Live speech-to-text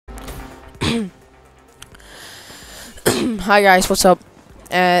Hi guys, what's up?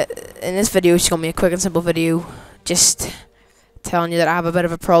 In this video, it's gonna be a quick and simple video, just telling you that I have a bit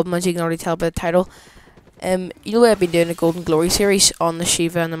of a problem, as you can already tell by the title. You know, I've been doing a Golden Glory series on the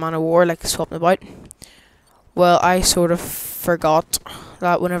Shiva and the Man of War, like swapping about. Well, I sort of forgot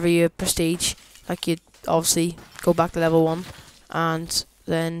that whenever you prestige, like you obviously go back to level 1, and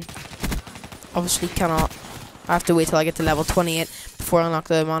then obviously cannot. I have to wait till I get to level 28 before I unlock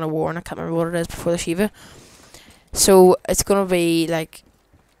the Man of War, and I can't remember what it is before the Shiva. So it's gonna be like,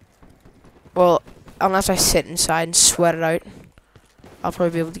 well, unless I sit inside and sweat it out, I'll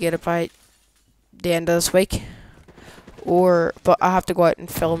probably be able to get it by the end of this week. But I have to go out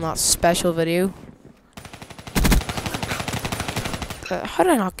and film that special video. How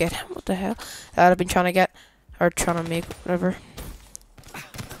did I not get him? What the hell? That I've been trying to get, or trying to make, whatever.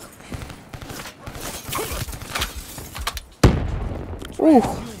 Ooh,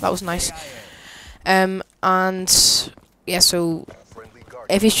 that was nice. And yeah, so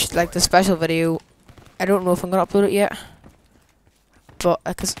if you should like the special video, I don't know if I'm gonna upload it yet, but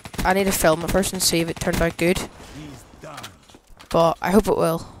because I need to film it first and see if it turned out good. But I hope it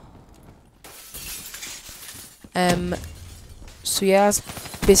will. So yeah, it's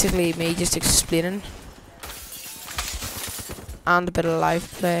basically me just explaining and a bit of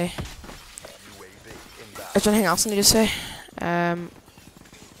live play. Is there anything else I need to say?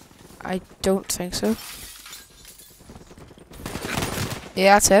 I don't think so.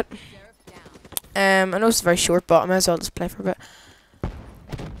 Yeah, that's it. I know it's very short, but I might as well just play for a bit.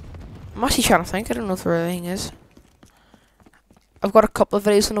 I'm actually trying to think. I don't know if there anything is. I've got a couple of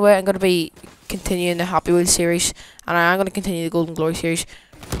videos on the way. I'm going to be continuing the Happy Wheel series, and I am going to continue the Golden Glory series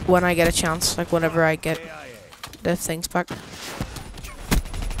when I get a chance, like whenever I get the things back.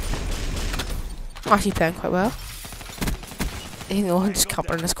 I'm actually playing quite well. You know, I'm just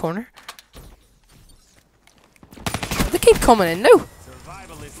camping in this corner. They keep coming in, no!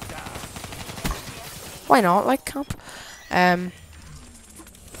 Why not, like, camp? And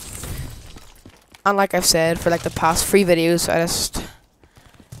like I've said, for like the past 3 videos,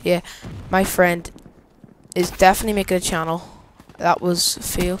 yeah, my friend is definitely making a channel. That was a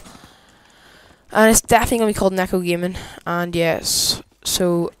fail. And it's definitely going to be called Neko Gaming. And yes,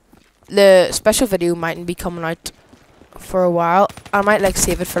 so the special video mightn't be coming out for a while. I might like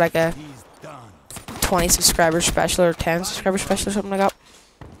save it for like a 20 subscriber special or 10 subscriber special or something like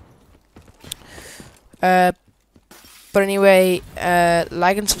that. But anyway,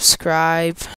 like and subscribe.